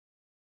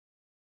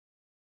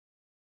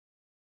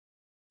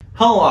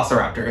Hello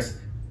Velociraptors!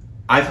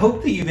 I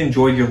hope that you've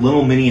enjoyed your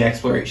little mini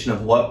exploration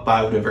of what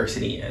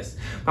biodiversity is.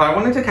 But I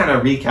wanted to kind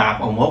of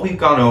recap on what we've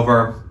gone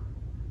over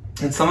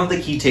and some of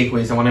the key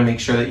takeaways I want to make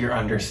sure that you're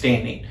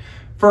understanding.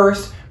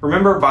 First,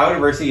 remember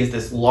biodiversity is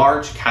this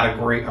large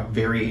category of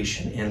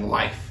variation in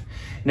life.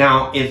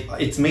 Now,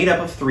 it's made up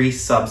of three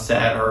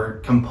subset or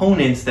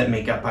components that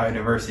make up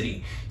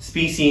biodiversity: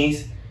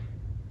 species,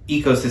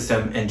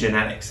 ecosystem, and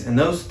genetics. And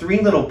those three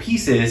little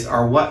pieces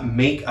are what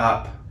make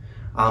up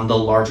the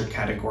larger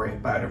category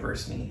of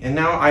biodiversity. And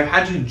now I've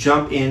had you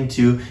jump in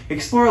to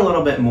explore a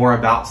little bit more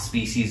about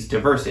species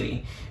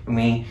diversity.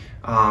 And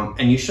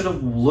you should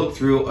have looked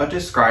through a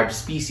described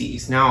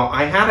species. Now,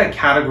 I had a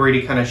category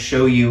to kind of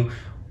show you,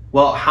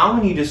 well, how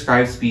many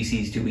described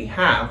species do we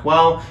have?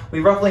 Well, we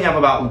roughly have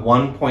about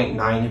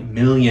 1.9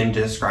 million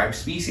described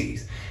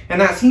species.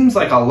 And that seems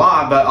like a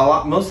lot,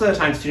 but most of the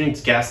time students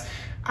guess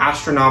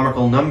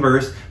astronomical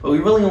numbers, but we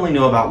really only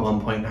know about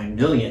 1.9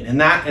 million. And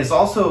that is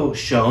also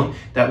shown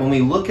that when we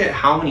look at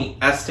how many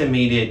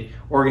estimated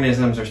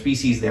organisms or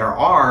species there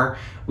are,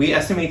 we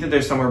estimate that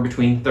there's somewhere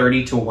between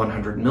 30 to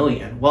 100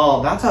 million.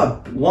 Well, that's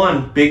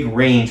one big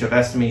range of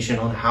estimation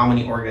on how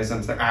many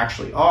organisms there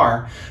actually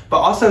are, but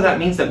also that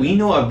means that we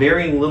know a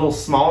very little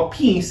small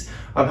piece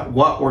of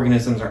what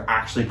organisms are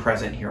actually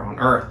present here on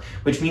Earth,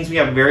 which means we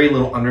have very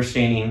little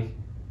understanding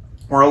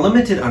or a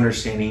limited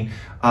understanding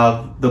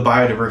of the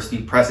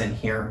biodiversity present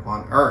here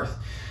on Earth.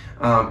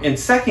 And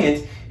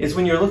second is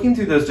when you're looking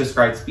through those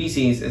described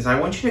species, is I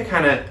want you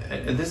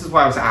to this is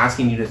why I was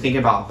asking you to think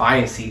about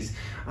biases,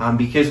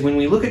 because when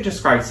we look at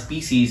described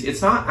species,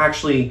 it's not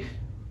actually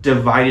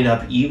divided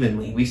up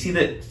evenly. We see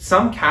that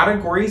some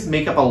categories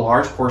make up a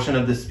large portion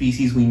of the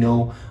species we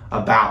know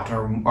about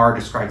or our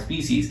described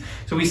species.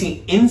 So we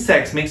see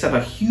insects makes up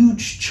a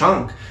huge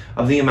chunk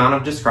of the amount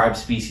of described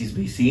species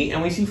we see,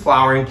 and we see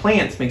flowering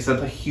plants makes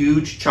up a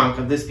huge chunk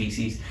of the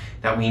species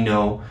that we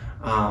know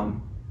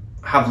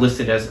have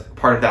listed as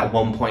part of that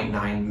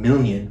 1.9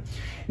 million.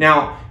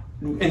 Now,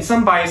 and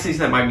some biases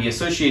that might be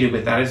associated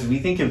with that is we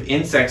think of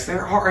insects,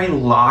 there are a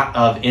lot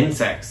of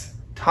insects,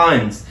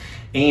 tons,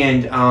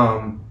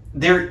 and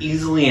they're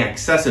easily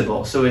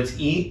accessible. So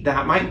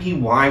that might be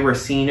why we're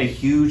seeing a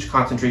huge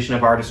concentration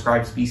of our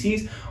described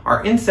species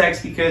are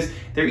insects, because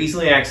they're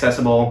easily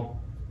accessible.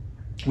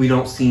 We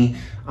don't see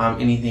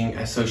anything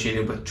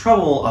associated with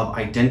trouble of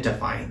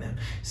identifying them.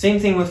 Same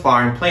thing with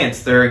flowering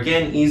plants. They're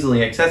again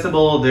easily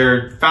accessible.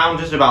 They're found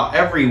just about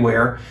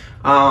everywhere,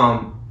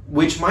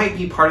 which might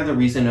be part of the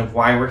reason of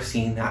why we're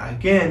seeing that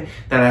again,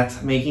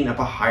 that's making up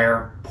a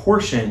higher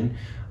portion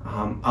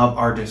of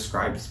our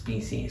described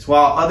species,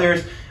 while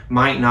others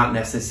might not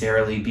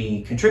necessarily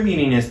be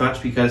contributing as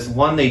much because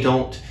one,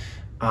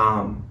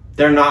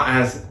 they're not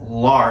as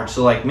large.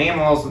 So like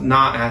mammals,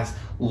 not as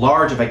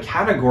large of a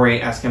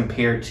category as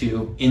compared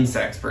to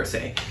insects per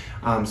se.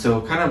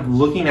 So kind of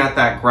looking at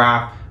that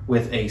graph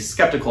with a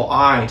skeptical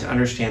eye to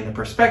understand the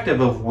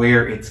perspective of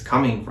where it's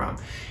coming from.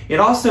 It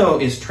also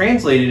is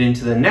translated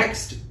into the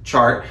next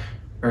chart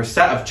or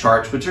set of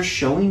charts, which are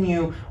showing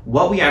you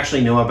what we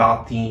actually know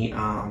about the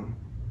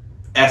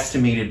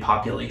estimated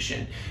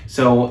population.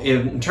 So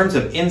in terms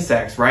of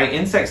insects, right?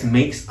 Insects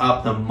makes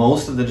up the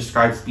most of the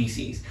described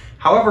species.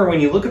 However, when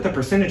you look at the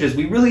percentages,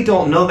 we really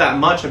don't know that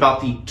much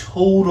about the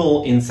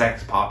total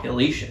insect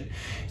population.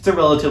 It's a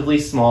relatively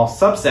small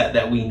subset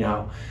that we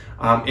know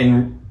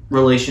in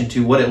relation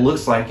to what it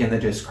looks like in the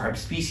described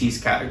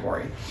species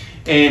category.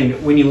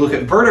 And when you look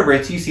at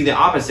vertebrates, you see the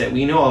opposite.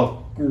 We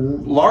know a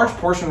large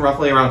portion,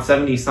 roughly around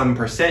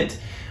 70%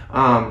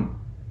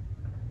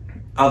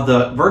 of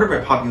the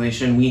vertebrate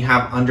population we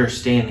have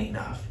understanding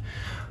of.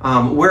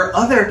 Where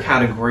other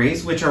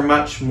categories, which are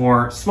much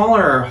more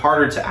smaller or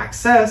harder to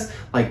access,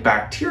 like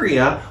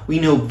bacteria, we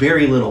know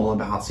very little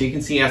about. So you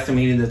can see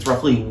estimated that's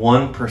roughly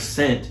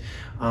 1%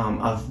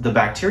 of the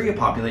bacteria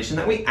population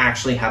that we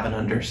actually have an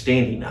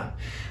understanding of.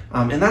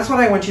 And that's what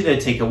I want you to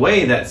take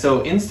away, that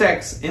so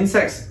insects and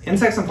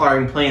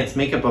flowering plants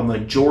make up a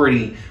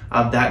majority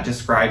of that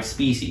described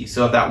species.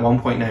 So of that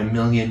 1.9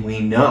 million we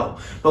know.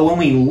 But when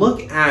we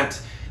look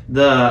at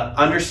the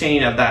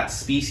understanding of that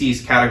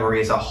species category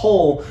as a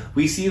whole,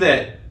 we see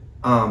that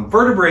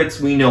vertebrates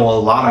we know a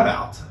lot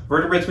about.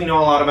 Vertebrates we know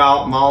a lot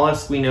about.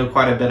 Mollusks we know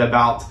quite a bit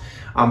about.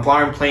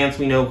 Flowering plants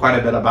we know quite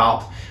a bit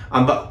about.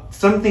 But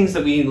some things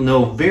that we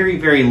know very,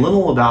 very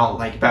little about,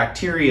 like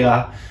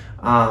bacteria,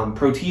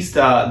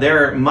 protista,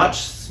 they're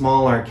much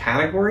smaller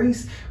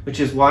categories,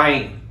 which is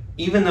why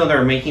even though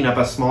they're making up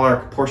a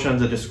smaller portion of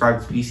the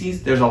described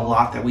species, there's a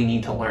lot that we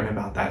need to learn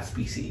about that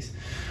species.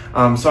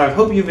 So I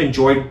hope you've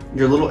enjoyed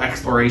your little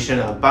exploration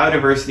of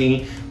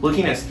biodiversity,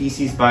 looking at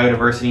species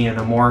biodiversity in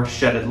a more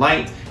shedded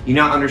light. You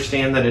now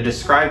understand that a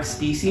described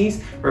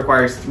species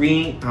requires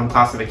three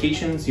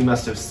classifications. You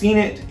must have seen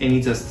it. It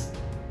needs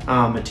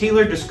a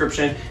tailored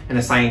description and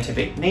a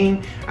scientific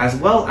name, as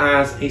well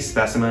as a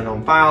specimen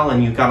on file,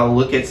 and you've got to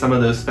look at some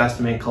of those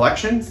specimen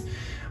collections.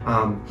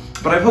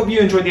 But I hope you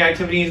enjoyed the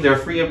activities. They're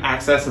free of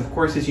access, of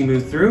course, as you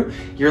move through.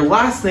 Your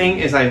last thing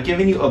is I've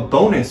given you a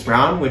bonus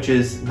round, which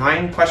is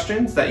 9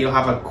 questions that you'll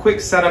have a quick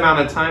set amount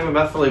of time,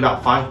 roughly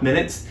about 5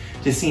 minutes,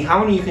 to see how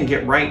many you can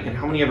get right and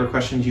how many other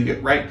questions you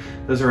get right.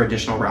 Those are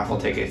additional raffle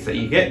tickets that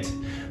you get.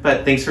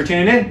 But thanks for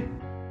tuning in.